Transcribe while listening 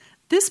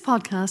This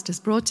podcast is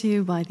brought to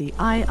you by the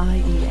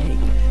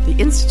IIEA, the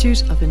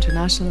Institute of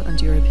International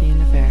and European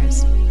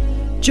Affairs.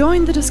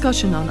 Join the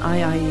discussion on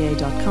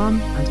IIEA.com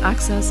and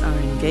access our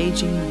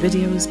engaging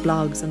videos,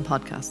 blogs and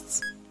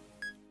podcasts.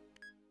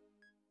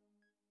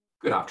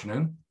 Good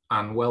afternoon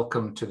and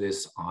welcome to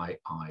this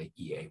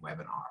IIEA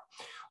webinar.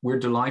 We're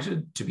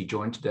delighted to be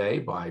joined today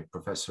by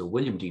Professor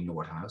William D.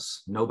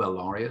 Nordhaus, Nobel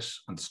laureate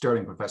and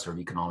Sterling Professor of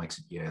Economics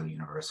at Yale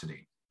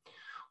University.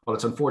 While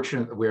it's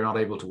unfortunate that we're not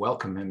able to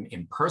welcome him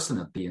in person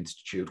at the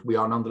Institute, we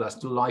are nonetheless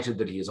delighted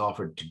that he has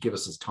offered to give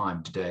us his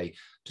time today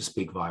to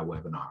speak via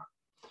webinar.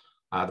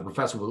 The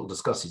professor will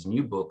discuss his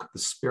new book,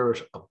 The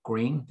Spirit of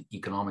Green, The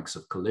Economics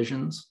of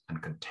Collisions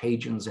and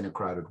Contagions in a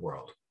Crowded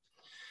World.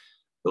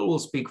 Bill will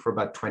speak for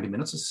about 20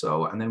 minutes or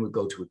so, and then we'll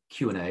go to a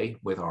Q&A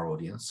with our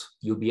audience.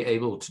 You'll be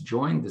able to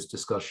join this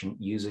discussion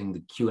using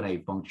the Q&A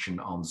function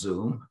on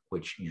Zoom,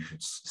 which you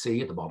should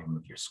see at the bottom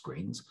of your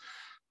screens.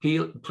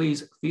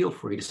 Please feel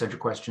free to send your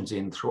questions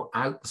in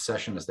throughout the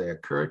session as they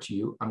occur to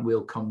you, and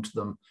we'll come to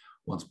them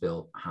once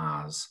Bill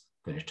has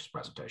finished his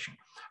presentation.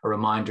 A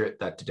reminder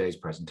that today's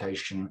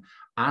presentation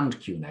and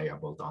Q&A are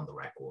both on the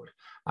record.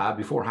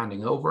 Before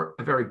handing over,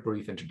 a very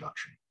brief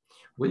introduction.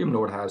 William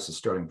Nordhaus is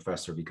Sterling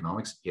Professor of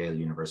Economics at Yale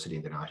University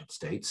in the United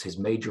States. His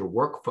major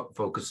work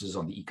focuses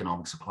on the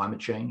economics of climate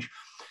change,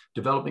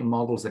 developing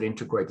models that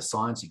integrate the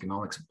science,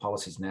 economics, and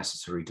policies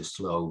necessary to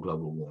slow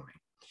global warming.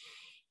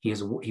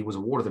 He was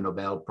awarded the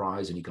Nobel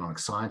Prize in Economic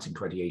Science in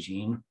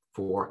 2018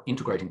 for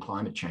integrating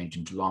climate change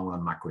into long-run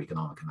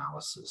macroeconomic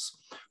analysis.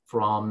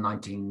 From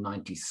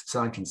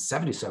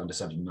 1977 to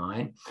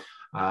 79,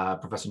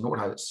 Professor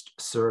Nordhaus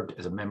served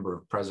as a member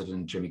of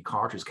President Jimmy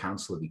Carter's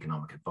Council of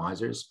Economic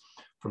Advisors.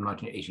 From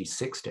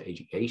 1986 to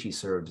 88, he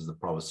served as the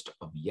provost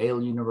of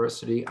Yale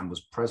University and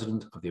was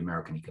president of the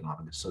American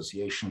Economic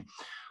Association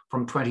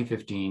from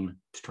 2015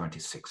 to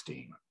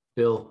 2016.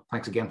 Bill,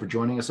 thanks again for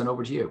joining us, and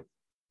over to you.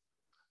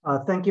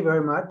 Thank you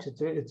very much.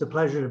 It's a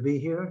pleasure to be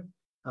here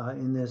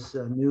in this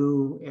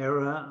new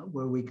era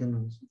where we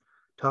can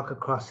talk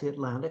across the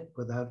Atlantic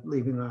without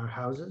leaving our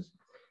houses.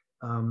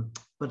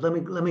 But let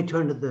me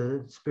turn to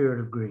the spirit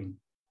of green.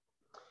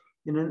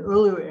 In an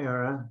earlier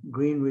era,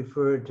 green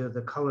referred to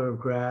the color of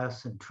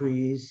grass and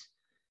trees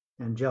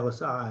and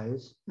jealous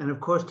eyes, and of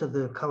course to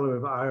the color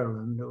of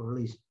Ireland, or at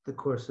least the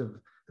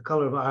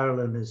color of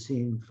Ireland as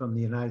seen from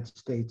the United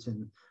States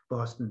in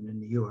Boston and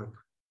New York.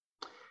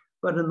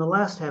 But in the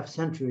last half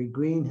century,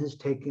 green has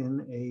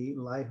taken a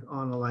life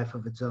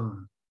of its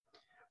own,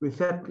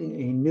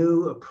 reflecting a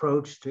new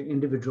approach to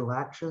individual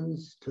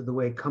actions, to the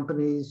way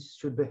companies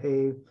should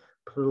behave,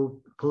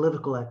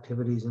 political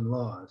activities and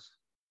laws.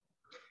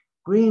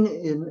 Green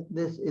in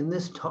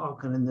this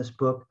talk and in this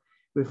book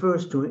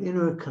refers to an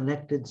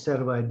interconnected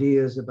set of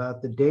ideas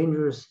about the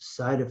dangerous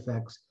side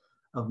effects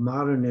of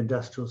modern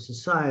industrial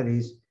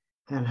societies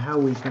and how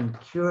we can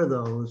cure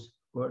those,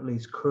 or at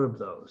least curb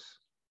those.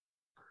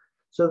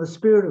 So the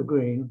spirit of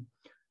green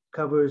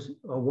covers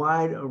a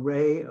wide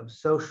array of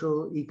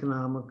social,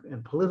 economic,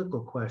 and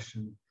political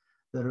questions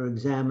that are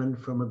examined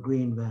from a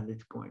green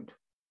vantage point.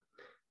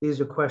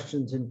 These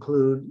questions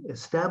include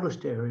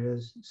established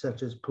areas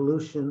such as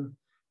pollution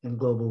and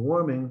global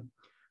warming,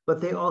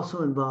 but they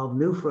also involve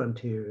new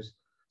frontiers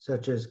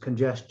such as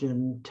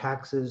congestion,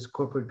 taxes,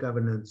 corporate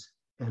governance,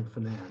 and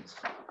finance.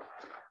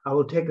 I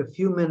will take a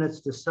few minutes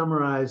to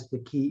summarize the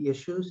key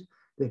issues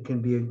that can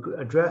be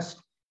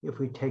addressed if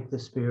we take the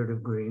spirit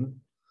of green.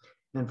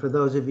 And for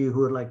those of you who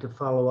would like to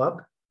follow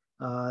up,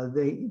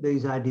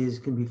 these ideas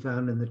can be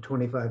found in the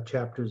 25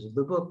 chapters of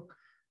the book,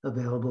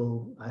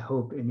 available, I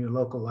hope, in your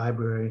local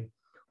library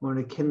or in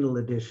a Kindle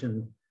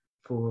edition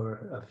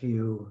for a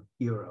few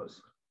euros.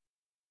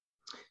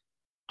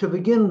 To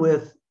begin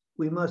with,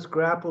 we must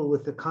grapple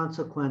with the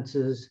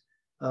consequences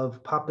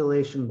of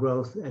population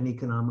growth and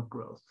economic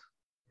growth.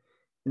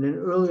 In an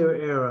earlier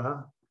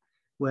era,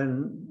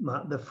 when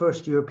the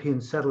first European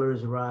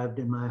settlers arrived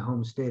in my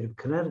home state of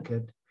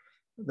Connecticut,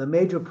 the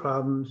major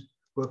problems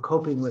were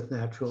coping with the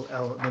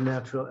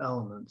natural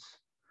elements.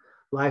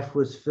 Life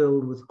was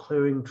filled with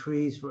clearing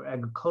trees for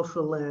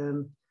agricultural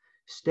land,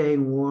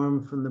 staying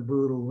warm from the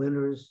brutal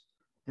winters,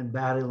 and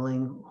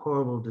battling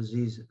horrible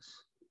diseases.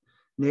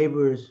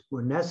 Neighbors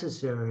were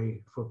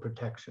necessary for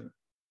protection.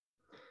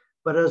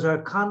 But as our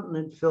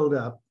continent filled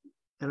up,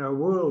 and our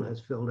world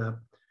has filled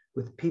up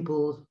with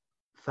people,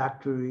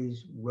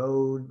 factories,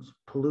 roads,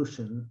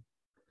 pollution,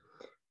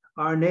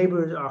 our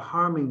neighbors are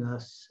harming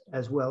us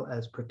as well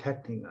as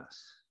protecting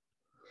us.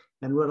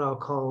 And what I'll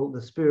call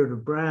the spirit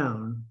of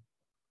brown,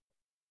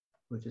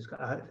 which is,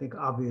 I think,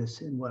 obvious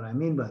in what I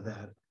mean by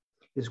that,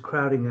 is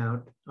crowding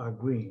out our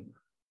green.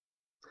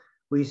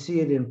 We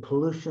see it in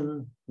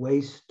pollution,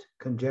 waste,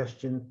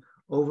 congestion,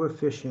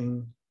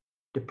 overfishing,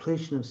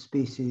 depletion of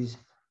species,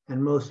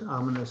 and most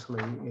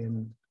ominously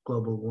in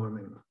global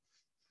warming.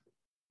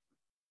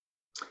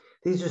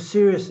 These are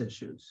serious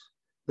issues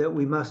that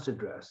we must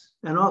address,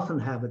 and often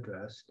have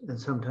addressed, and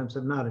sometimes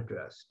have not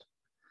addressed.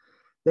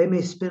 They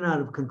may spin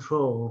out of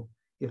control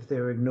if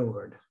they're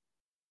ignored.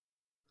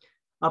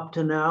 Up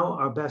to now,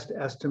 our best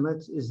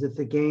estimates is that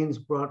the gains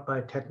brought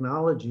by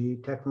technology,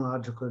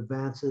 technological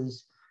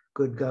advances,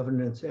 good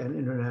governance, and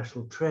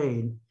international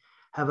trade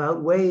have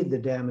outweighed the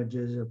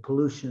damages of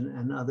pollution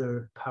and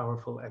other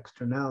powerful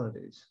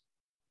externalities.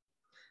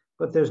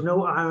 But there's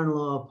no iron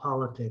law of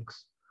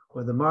politics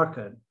or the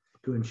market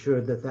to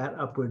ensure that that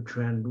upward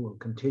trend will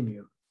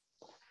continue.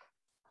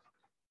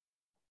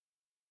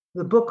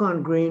 The book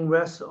on green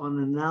rests on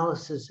an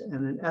analysis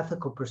and an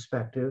ethical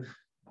perspective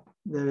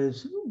that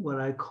is what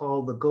I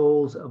call the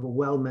goals of a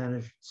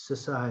well-managed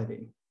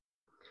society.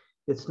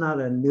 It's not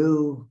a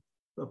new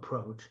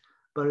approach,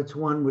 but it's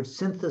one which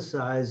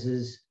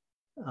synthesizes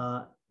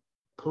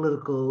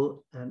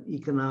political and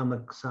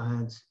economic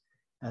science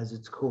as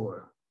its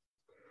core.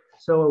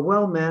 So a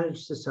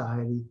well-managed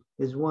society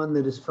is one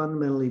that is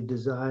fundamentally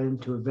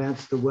designed to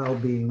advance the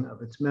well-being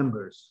of its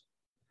members.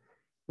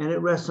 And it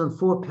rests on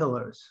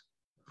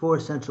four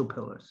essential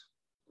pillars.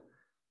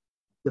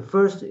 The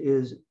first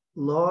is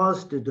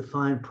laws to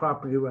define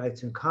property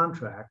rights and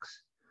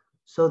contracts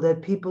so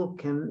that people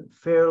can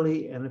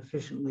fairly and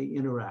efficiently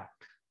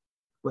interact,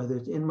 whether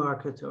it's in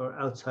markets or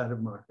outside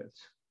of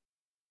markets.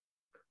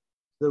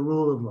 The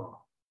rule of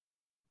law.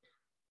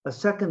 A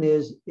second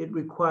is it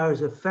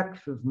requires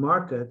effective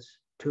markets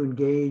to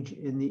engage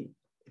in the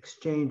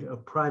exchange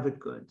of private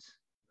goods,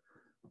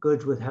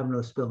 goods which have no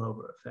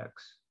spillover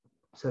effects,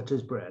 such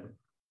as bread.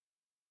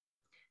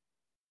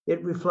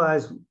 It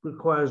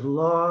requires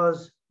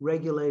laws,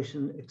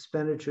 regulation,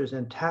 expenditures,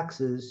 and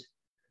taxes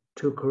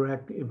to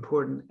correct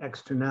important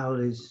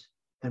externalities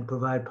and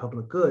provide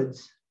public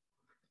goods,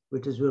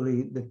 which is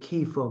really the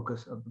key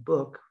focus of the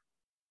book.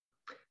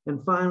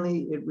 And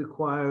finally, it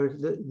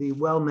requires, the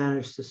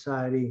well-managed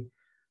society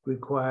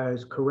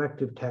requires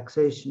corrective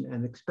taxation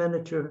and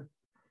expenditure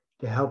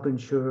to help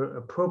ensure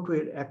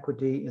appropriate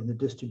equity in the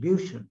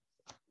distribution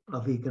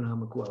of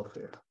economic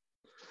welfare.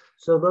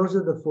 So those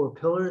are the four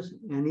pillars,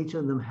 and each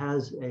of them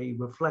has a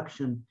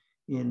reflection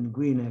in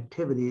green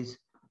activities,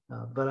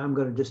 but I'm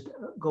going to just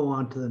go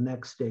on to the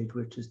next stage,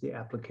 which is the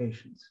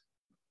applications.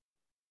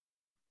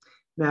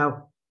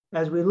 Now,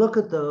 as we look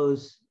at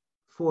those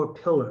four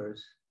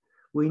pillars,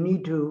 we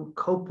need to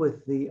cope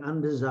with the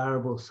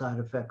undesirable side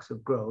effects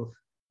of growth.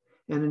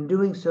 And in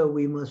doing so,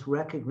 we must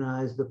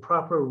recognize the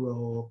proper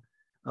role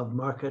of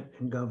market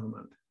and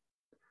government.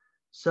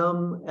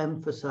 Some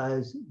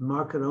emphasize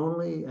market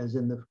only, as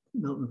in the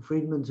Milton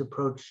Friedman's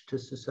approach to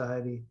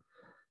society.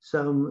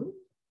 Some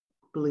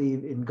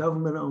believe in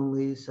government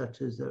only,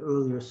 such as the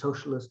earlier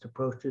socialist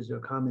approaches or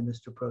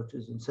communist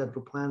approaches and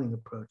central planning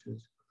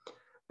approaches,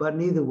 but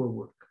neither will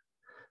work.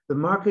 The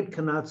market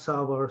cannot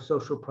solve our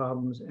social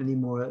problems any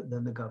more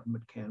than the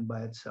government can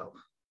by itself.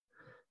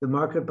 The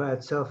market by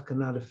itself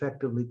cannot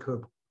effectively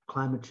curb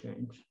climate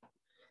change,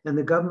 and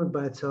the government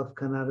by itself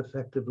cannot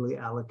effectively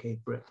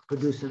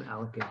produce and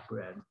allocate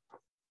bread.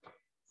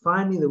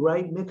 Finding the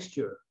right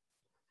mixture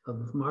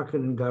of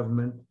market and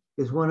government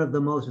is one of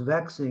the most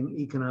vexing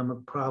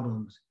economic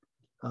problems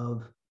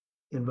of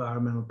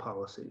environmental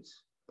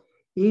policies.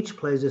 Each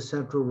plays a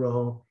central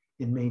role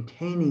in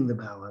maintaining the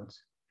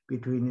balance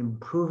between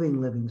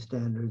improving living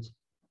standards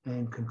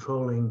and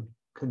controlling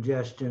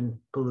congestion,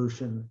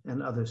 pollution,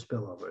 and other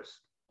spillovers.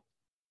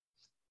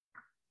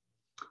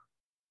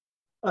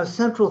 A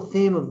central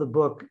theme of the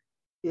book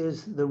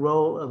is the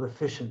role of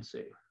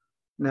efficiency.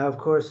 Now, of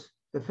course,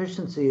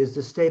 efficiency is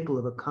the staple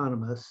of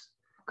economists.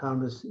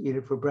 Economists eat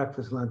it for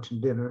breakfast, lunch,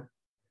 and dinner.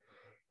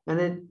 And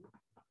it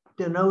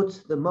denotes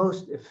the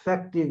most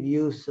effective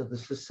use of the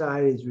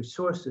society's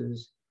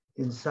resources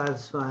in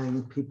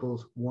satisfying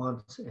people's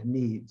wants and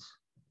needs.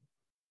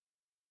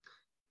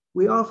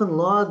 We often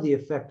laud the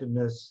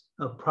effectiveness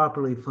of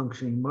properly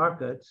functioning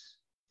markets,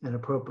 and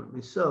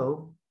appropriately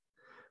so.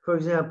 For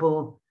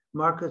example,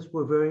 markets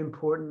were very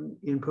important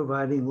in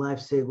providing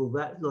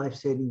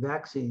life-saving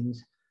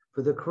vaccines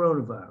for the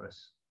coronavirus.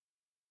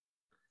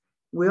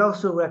 We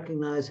also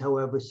recognize,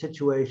 however,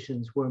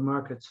 situations where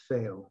markets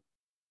fail.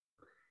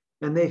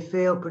 And they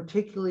fail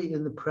particularly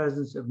in the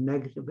presence of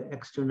negative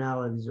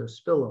externalities or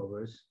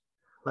spillovers,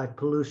 like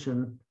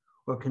pollution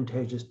or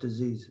contagious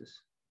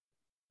diseases.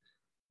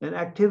 And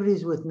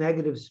activities with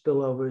negative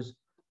spillovers,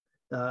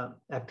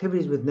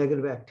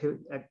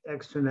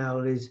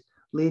 externalities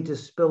lead to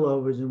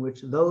spillovers in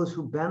which those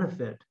who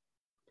benefit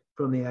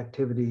from the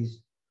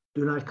activities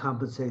do not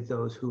compensate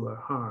those who are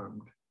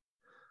harmed.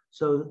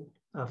 So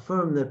a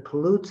firm that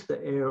pollutes the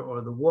air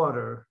or the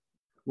water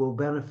will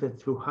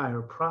benefit through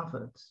higher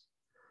profits,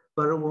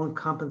 but it won't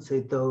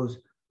compensate those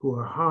who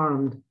are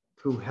harmed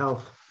through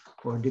health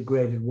or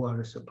degraded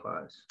water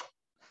supplies.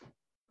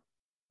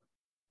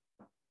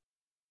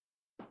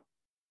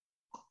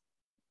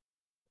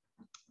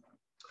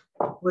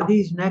 For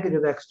these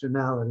negative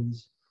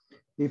externalities,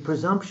 the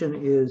presumption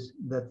is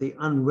that the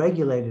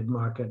unregulated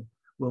market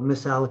will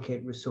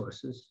misallocate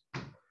resources,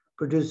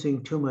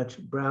 producing too much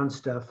brown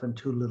stuff and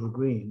too little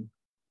green.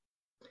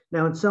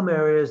 Now, in some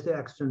areas, the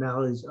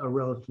externalities are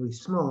relatively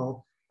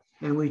small,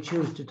 and we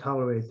choose to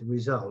tolerate the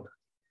result.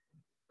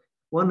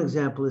 One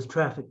example is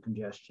traffic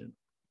congestion.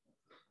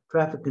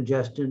 Traffic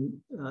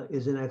congestion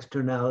is an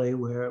externality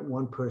where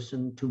one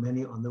person too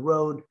many on the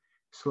road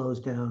slows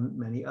down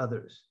many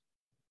others.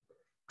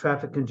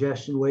 Traffic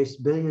congestion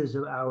wastes billions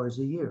of hours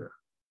a year.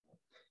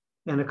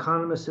 And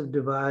economists have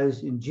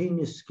devised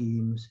ingenious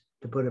schemes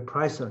to put a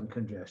price on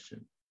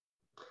congestion.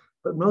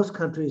 But most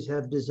countries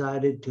have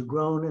decided to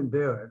groan and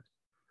bear it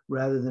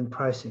rather than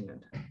pricing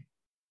it.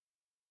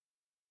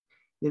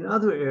 In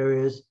other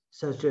areas,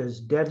 such as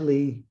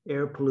deadly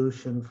air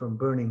pollution from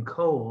burning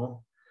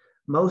coal,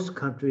 most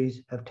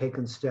countries have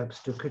taken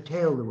steps to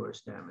curtail the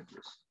worst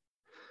damages.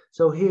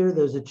 So here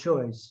there's a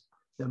choice.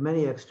 There are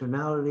many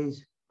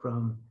externalities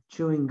from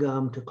chewing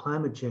gum to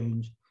climate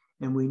change,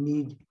 and we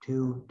need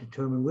to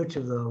determine which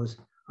of those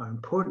are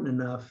important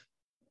enough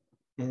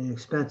and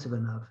inexpensive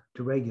enough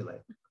to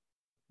regulate.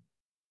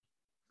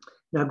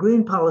 Now,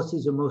 green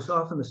policies are most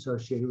often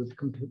associated with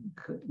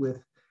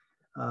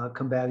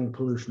combating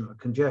pollution or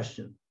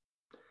congestion.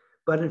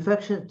 But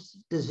infectious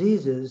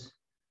diseases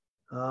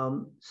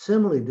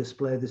similarly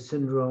display the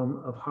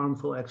syndrome of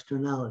harmful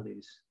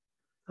externalities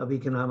of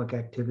economic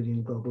activity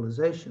and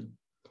globalization.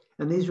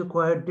 And these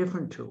require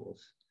different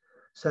tools,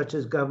 such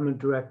as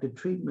government-directed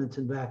treatments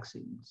and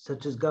vaccines,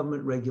 such as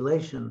government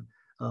regulation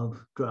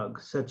of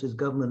drugs, such as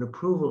government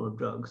approval of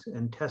drugs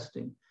and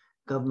testing,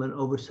 government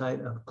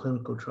oversight of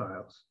clinical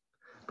trials.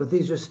 But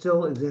these are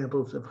still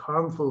examples of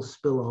harmful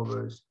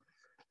spillovers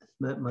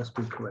that must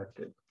be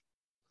corrected.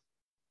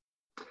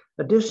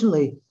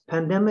 Additionally,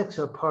 pandemics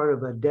are part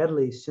of a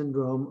deadly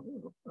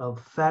syndrome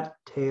of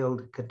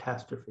fat-tailed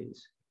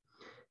catastrophes.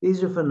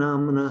 These are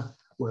phenomena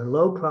where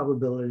low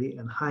probability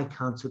and high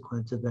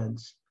consequence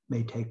events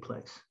may take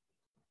place.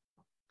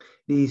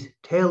 These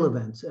tail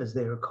events, as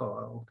they are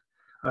called,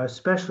 are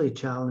especially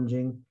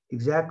challenging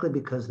exactly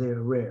because they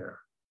are rare.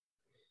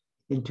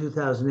 In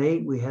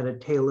 2008, we had a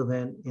tail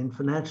event in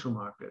financial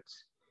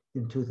markets.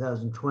 In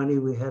 2020,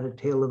 we had a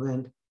tail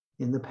event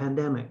in the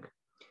pandemic.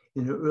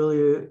 In an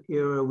earlier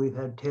era, we've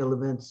had tail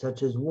events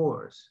such as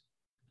wars.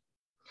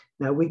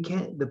 Now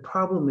the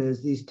problem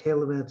is these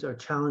tail events are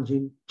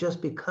challenging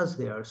just because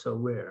they are so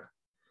rare.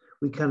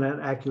 We cannot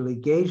accurately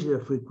gauge their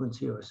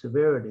frequency or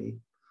severity,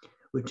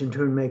 which in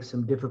turn makes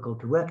them difficult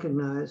to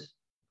recognize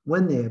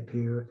when they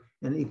appear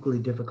and equally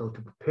difficult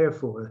to prepare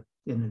for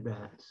in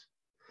advance.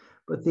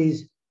 But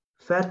these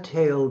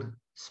fat-tailed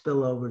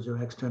spillovers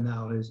or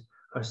externalities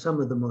are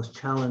some of the most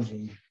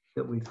challenging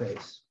that we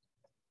face.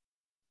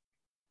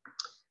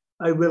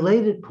 A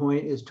related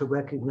point is to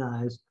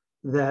recognize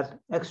that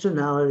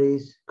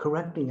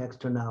correcting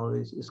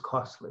externalities is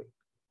costly.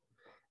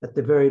 At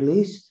the very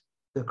least,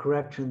 the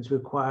corrections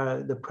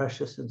require the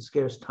precious and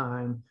scarce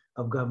time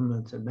of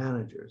governments and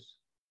managers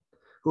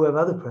who have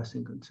other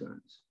pressing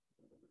concerns.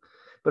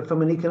 But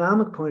from an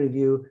economic point of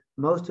view,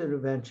 most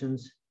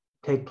interventions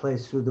take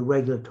place through the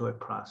regulatory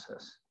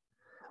process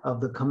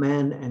of the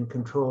command and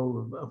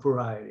control of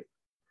variety.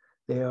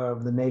 They are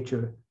of the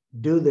nature,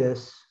 do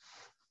this,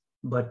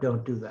 but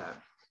don't do that.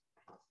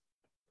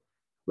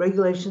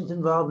 Regulations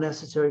involve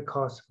necessary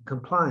costs of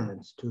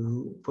compliance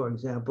to, for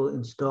example,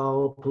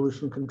 install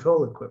pollution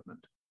control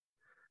equipment.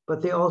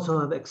 But they also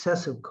have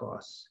excessive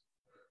costs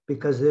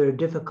because they're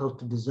difficult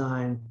to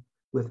design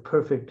with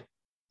perfect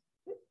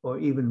or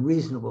even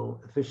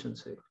reasonable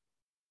efficiency.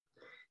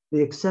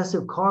 The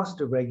excessive cost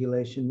of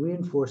regulation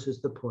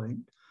reinforces the point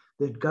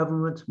that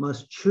governments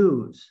must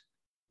choose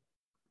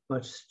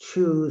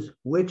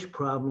which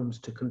problems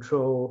to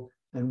control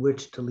and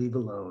which to leave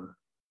alone.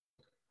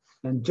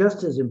 And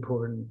just as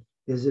important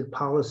is that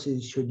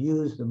policies should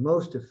use the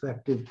most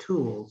effective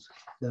tools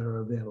that are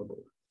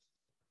available.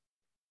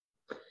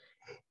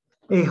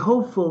 A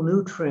hopeful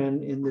new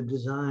trend in the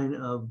design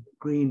of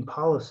green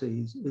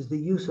policies is the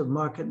use of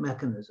market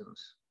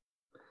mechanisms.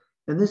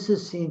 And this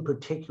is seen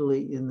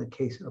particularly in the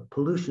case of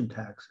pollution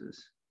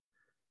taxes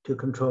to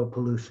control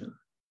pollution.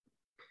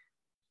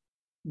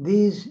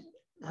 These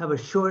have a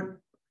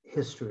short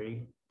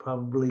history,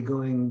 probably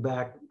going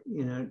back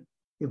in an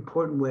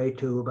important way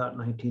to about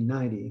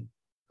 1990,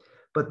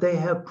 but they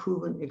have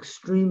proven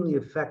extremely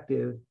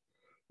effective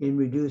in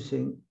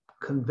reducing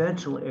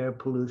conventional air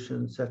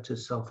pollution such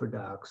as sulfur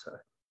dioxide.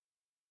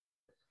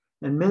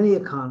 And many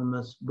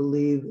economists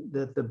believe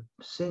that the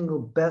single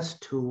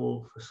best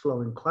tool for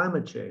slowing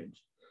climate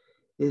change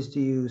is to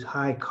use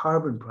high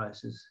carbon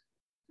prices,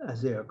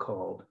 as they are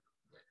called,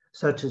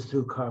 such as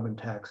through carbon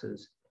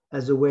taxes,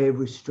 as a way of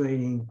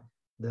restraining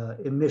the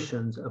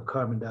emissions of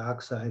carbon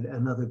dioxide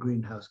and other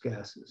greenhouse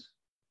gases.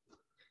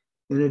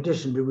 In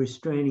addition to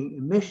restraining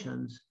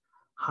emissions,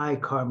 high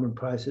carbon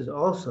prices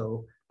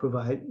also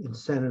provide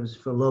incentives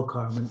for low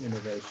carbon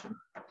innovation.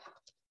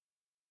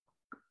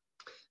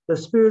 The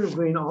spirit of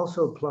green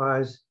also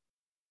applies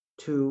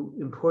to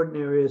important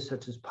areas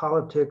such as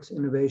politics,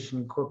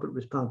 innovation, corporate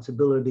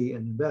responsibility,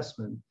 and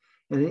investment.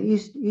 And in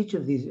each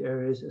of these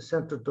areas, a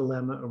central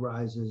dilemma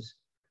arises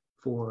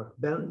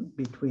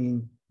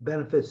between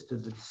benefits to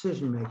the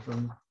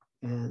decision-making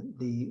and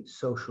the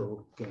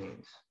social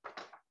gains.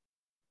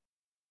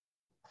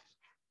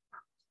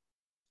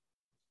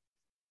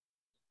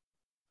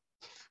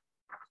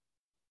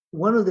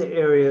 One of the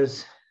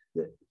areas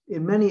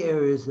in many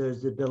areas,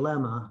 there's a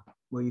dilemma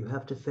where you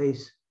have to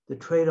face the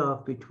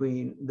trade-off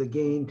between the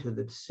gain to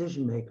the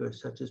decision maker,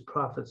 such as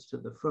profits to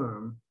the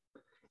firm,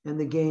 and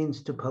the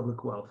gains to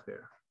public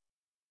welfare.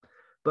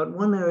 But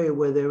one area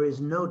where there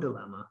is no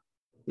dilemma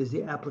is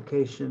the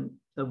application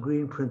of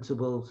green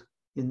principles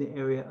in the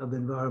area of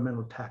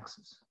environmental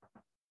taxes,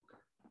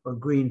 or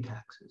green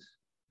taxes.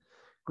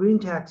 Green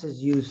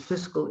taxes use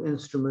fiscal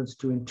instruments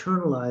to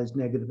internalize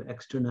negative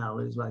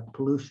externalities like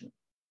pollution.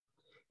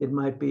 It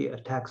might be a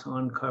tax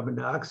on carbon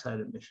dioxide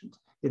emissions.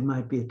 It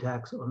might be a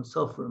tax on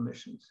sulfur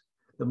emissions.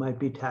 There might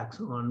be tax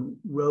on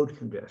road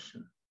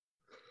congestion.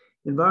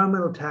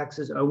 Environmental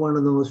taxes are one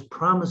of the most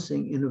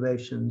promising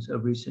innovations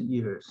of recent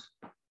years.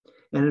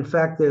 And in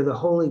fact, they're the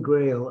holy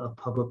grail of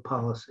public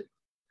policy.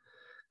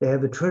 They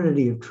have a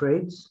trinity of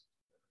traits.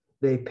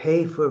 They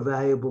pay for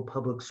valuable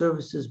public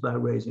services by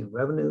raising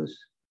revenues.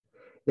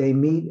 They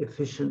meet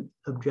environmental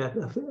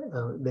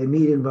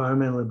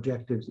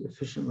objectives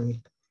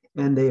efficiently,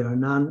 and they are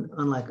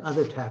unlike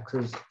other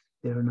taxes,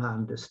 they are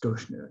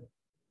non-distortionary.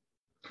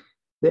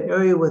 The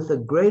area with the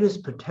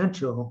greatest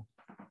potential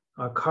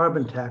are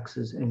carbon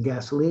taxes and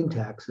gasoline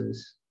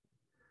taxes,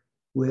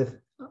 with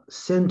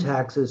sin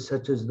taxes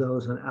such as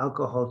those on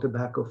alcohol,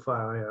 tobacco,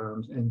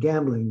 firearms, and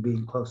gambling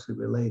being closely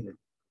related.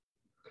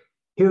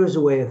 Here is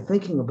a way of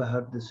thinking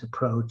about this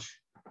approach: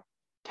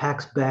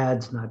 tax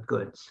bads, not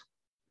goods.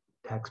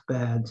 Tax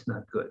bads,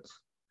 not goods.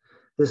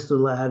 This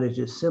little adage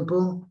is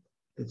simple,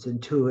 it's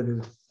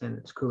intuitive, and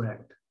it's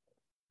correct.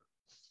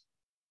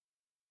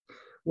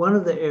 One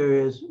of the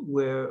areas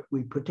where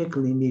we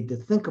particularly need to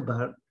think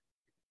about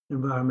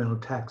environmental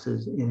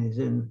taxes is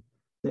in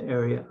the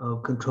area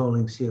of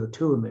controlling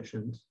CO2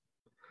 emissions.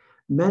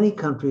 Many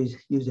countries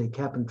use a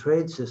cap and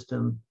trade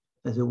system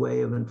as a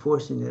way of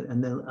enforcing it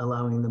and then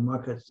allowing the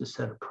markets to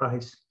set a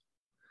price.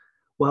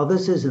 While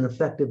this is an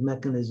effective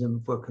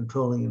mechanism for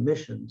controlling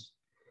emissions,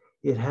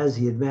 it has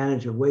the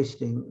advantage of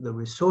wasting the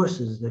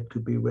resources that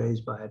could be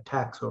raised by a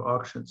tax or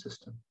auction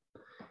system.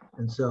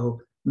 And so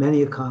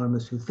many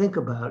economists who think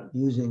about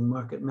using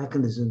market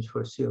mechanisms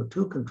for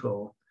CO2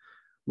 control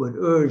would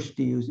urge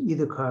to use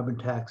either carbon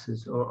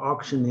taxes or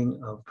auctioning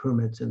of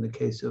permits in the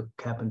case of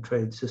cap and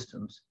trade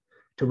systems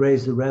to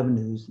raise the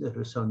revenues that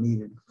are so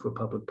needed for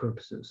public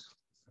purposes.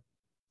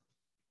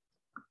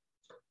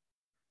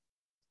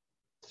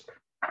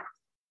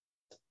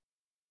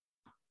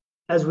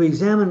 As we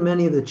examine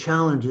many of the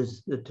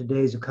challenges that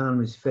today's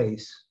economies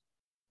face,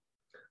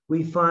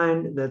 we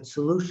find that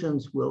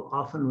solutions will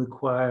often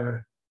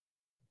require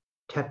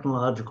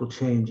technological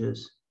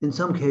changes, in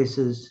some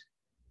cases,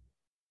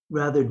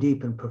 rather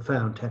deep and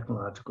profound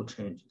technological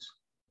changes.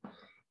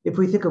 If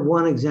we think of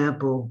one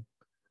example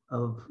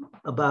of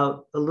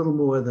about a little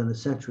more than a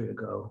century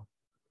ago,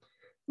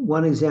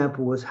 one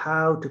example was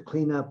how to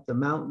clean up the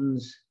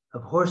mountains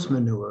of horse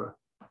manure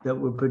that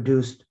were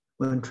produced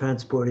when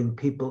transporting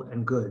people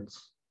and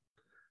goods.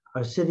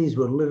 Our cities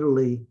were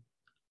literally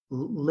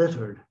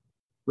littered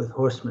with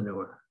horse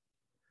manure.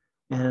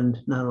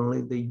 And not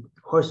only the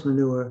horse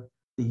manure,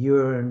 the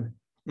urine,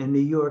 and New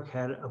York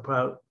had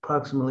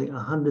approximately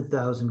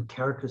 100,000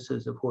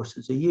 carcasses of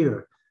horses a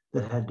year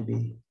that had to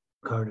be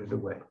carted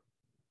away.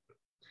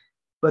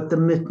 But the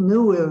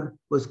manure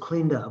was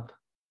cleaned up,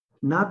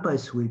 not by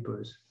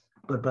sweepers,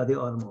 but by the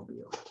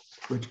automobile,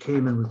 which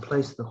came and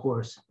replaced the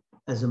horse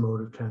as a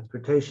mode of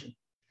transportation.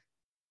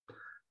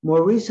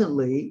 More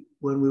recently,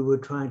 when we were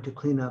trying to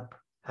clean up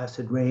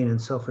acid rain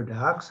and sulfur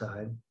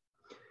dioxide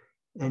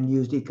and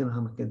used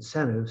economic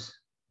incentives,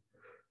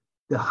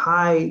 the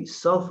high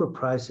sulfur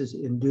prices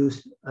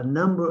induced a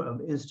number of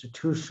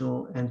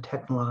institutional and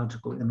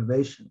technological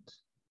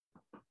innovations.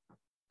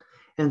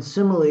 And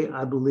similarly,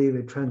 I believe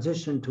a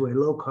transition to a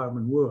low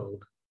carbon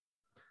world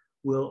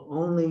will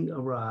only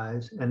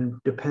arise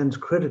and depends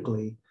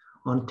critically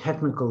on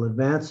technical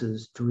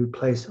advances to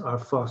replace our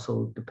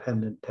fossil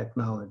dependent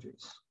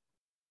technologies.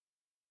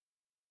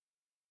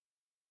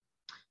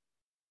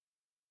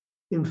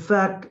 In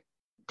fact,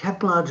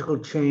 technological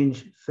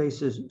change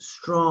faces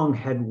strong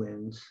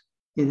headwinds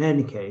in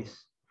any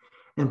case,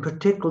 and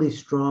particularly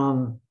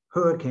strong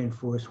hurricane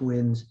force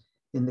winds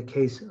in the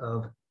case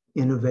of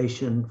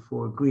innovation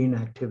for green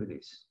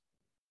activities.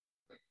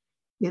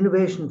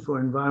 Innovation for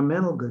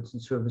environmental goods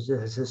and services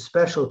has a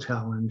special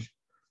challenge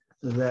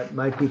that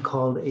might be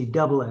called a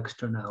double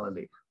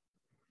externality.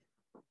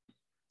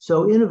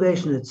 So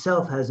innovation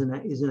itself is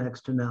an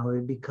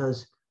externality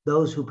because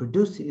those who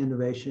produce the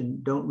innovation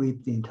don't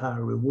reap the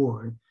entire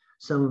reward.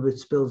 Some of it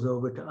spills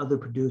over to other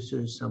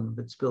producers, some of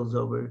it spills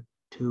over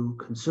to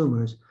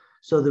consumers.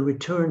 So the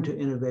return to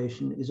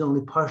innovation is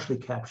only partially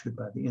captured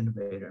by the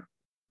innovator.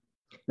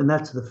 And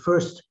that's the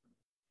first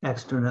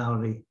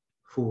externality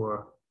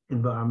for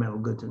environmental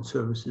goods and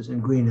services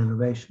and green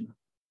innovation.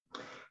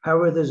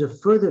 However, there's a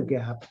further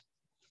gap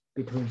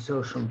between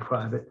social and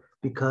private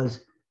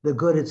because the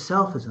good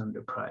itself is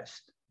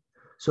underpriced.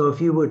 So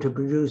if you were to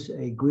produce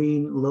a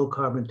green, low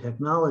carbon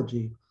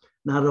technology,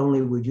 not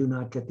only would you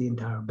not get the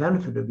entire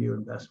benefit of your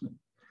investment,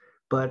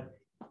 but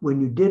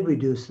when you did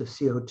reduce the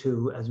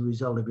CO2 as a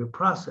result of your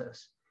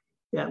process,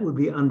 that would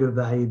be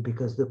undervalued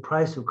because the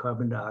price of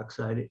carbon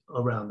dioxide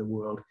around the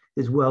world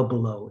is well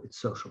below its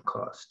social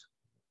cost.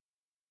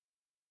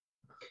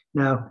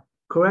 Now,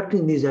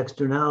 correcting these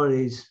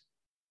externalities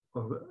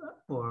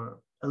or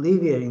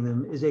alleviating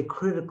them is a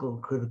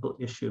critical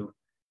issue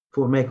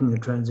for making a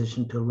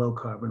transition to a low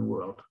carbon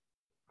world.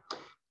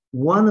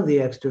 One of the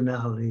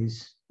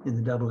externalities in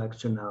the double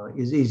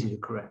externality is easy to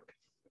correct,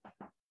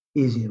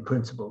 easy in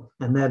principle,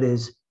 and that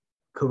is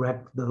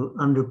correct the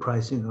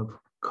underpricing of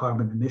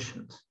carbon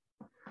emissions.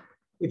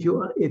 If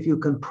you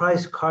can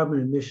price carbon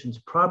emissions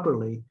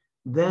properly,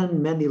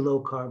 then many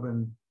low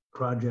carbon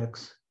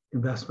projects,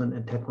 investment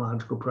and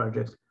technological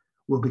projects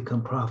will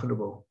become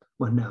profitable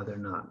when now they're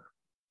not.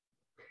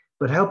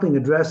 But helping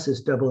address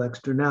this double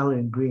externality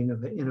in green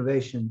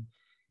innovation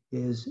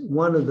is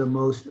one of the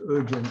most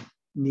urgent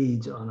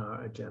needs on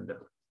our agenda.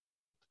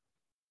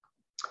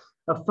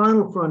 A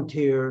final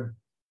frontier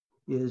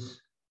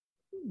is,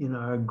 in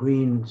our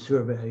green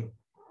survey,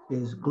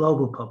 is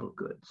global public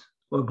goods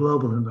or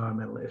global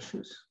environmental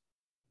issues.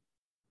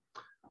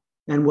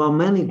 And while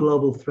many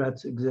global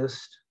threats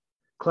exist,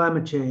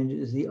 climate change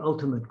is the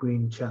ultimate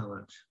green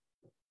challenge.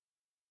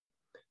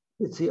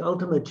 It's the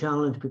ultimate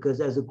challenge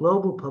because as a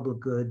global public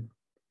good,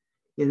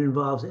 it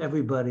involves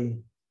everybody,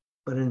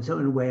 but in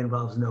some way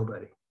involves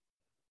nobody.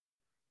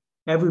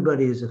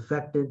 Everybody is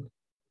affected,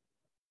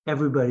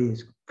 everybody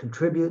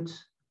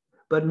contributes,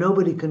 but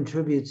nobody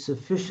contributes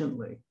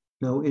sufficiently.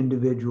 No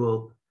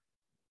individual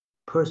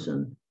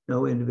person,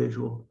 no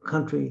individual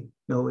country,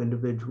 no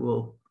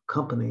individual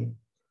company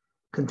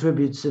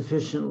contributes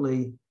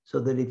sufficiently so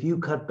that if you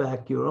cut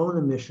back your own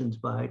emissions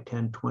by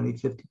 10, 20,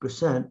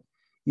 50%,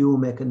 you will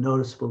make a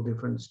noticeable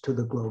difference to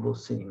the global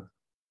scene.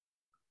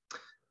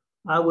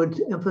 I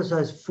would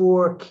emphasize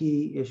 4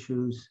 key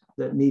issues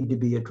that need to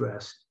be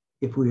addressed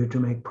if we are to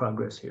make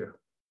progress here.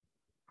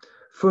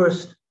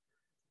 First,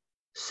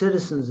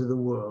 citizens of the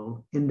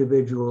world,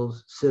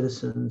 individuals,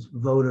 citizens,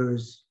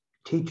 voters,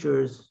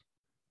 teachers,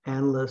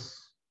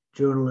 analysts,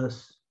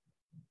 journalists,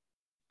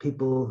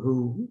 people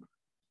who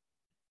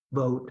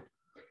vote,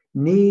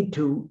 need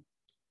to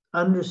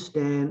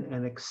understand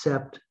and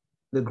accept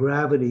the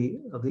gravity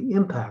of the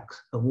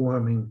impacts of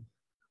warming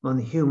on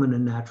the human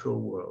and natural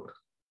world.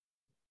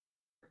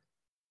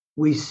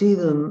 We see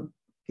them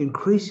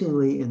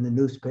increasingly in the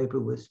newspaper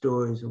with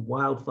stories of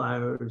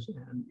wildfires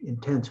and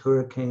intense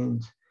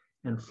hurricanes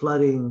and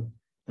flooding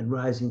and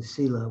rising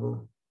sea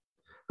level.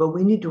 But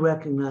we need to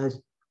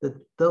recognize that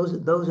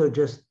those are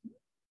just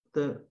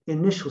the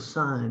initial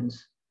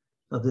signs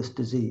of this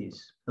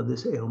disease, of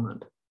this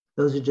ailment.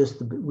 Those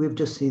are we've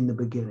just seen the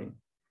beginning,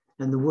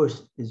 and the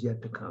worst is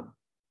yet to come.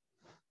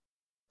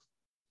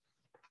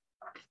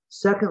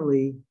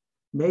 Secondly,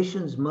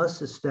 nations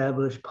must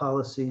establish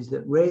policies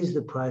that raise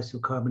the price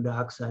of carbon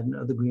dioxide and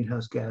other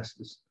greenhouse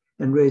gases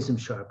and raise them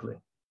sharply.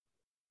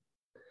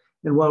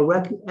 And while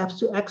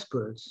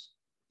experts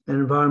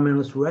and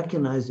environmentalists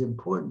recognize the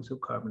importance of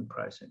carbon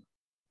pricing,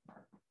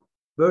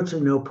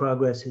 virtually no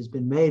progress has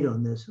been made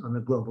on this on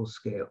a global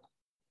scale.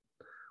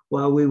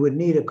 While we would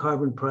need a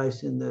carbon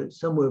price in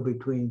somewhere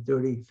between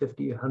 $30,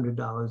 $50,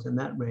 $100 in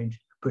that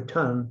range per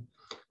ton,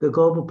 the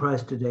global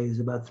price today is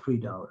about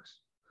 $3.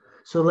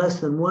 So less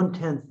than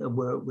 1/10 of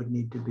where it would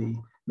need to be,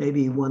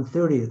 maybe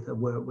 1/30 of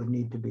where it would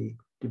need to be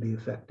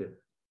effective.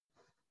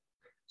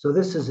 So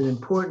this is an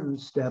important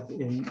step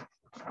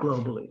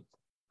globally.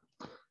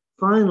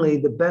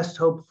 Finally, the best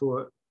hope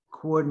for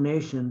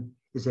coordination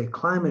is a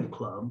climate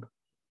club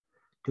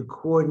to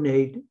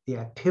coordinate the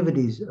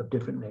activities of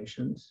different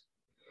nations.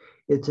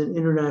 It's an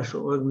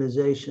international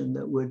organization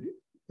that would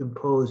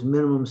impose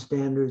minimum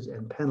standards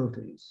and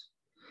penalties.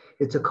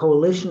 It's a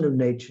coalition of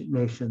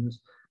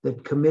nations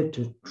that commit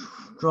to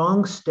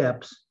strong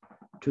steps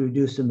to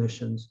reduce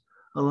emissions,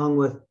 along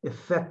with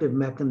effective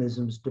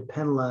mechanisms to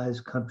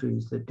penalize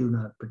countries that do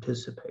not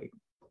participate.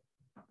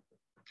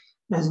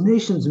 As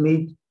nations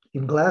meet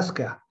in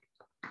Glasgow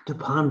to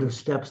ponder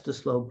steps to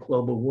slow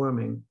global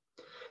warming,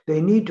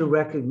 they need to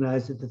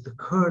recognize that the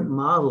current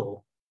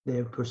model they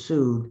have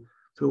pursued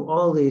through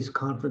all these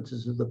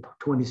conferences of the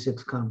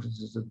 26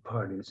 conferences of the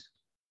parties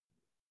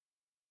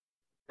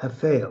have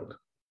failed.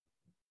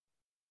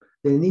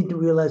 They need to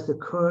realize the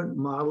current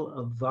model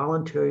of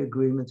voluntary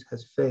agreements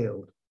has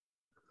failed.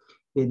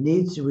 It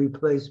needs to be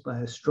replaced by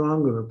a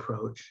stronger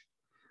approach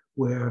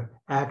where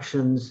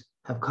actions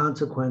have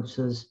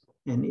consequences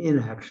and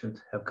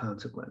inactions have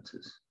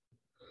consequences.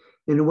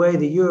 In a way,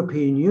 the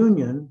European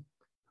Union,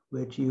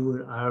 which you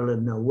in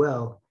Ireland know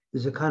well,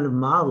 is a kind of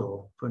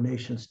model for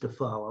nations to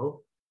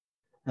follow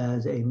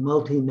as a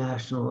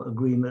multinational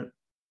agreement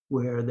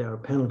where there are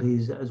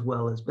penalties as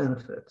well as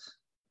benefits.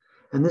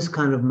 And this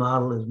kind of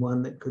model is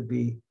one that could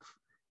be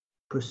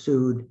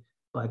pursued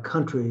by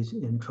countries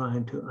in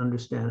trying to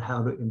understand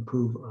how to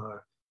improve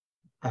our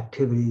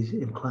activities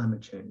in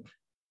climate change.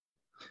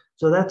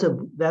 So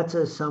that's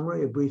a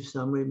summary, a brief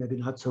summary, maybe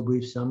not so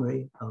brief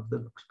summary of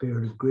the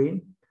spirit of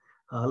green.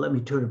 Let me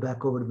turn it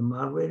back over to the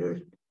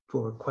moderators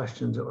for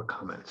questions or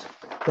comments.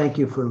 Thank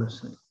you for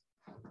listening.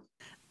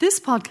 This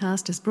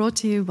podcast is brought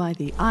to you by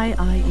the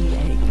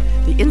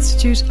IIEA, the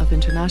Institute of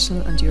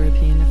International and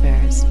European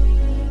Affairs.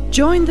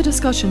 Join the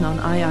discussion on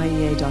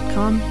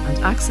IIEA.com and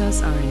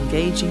access our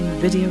engaging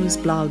videos,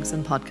 blogs,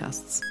 and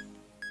podcasts.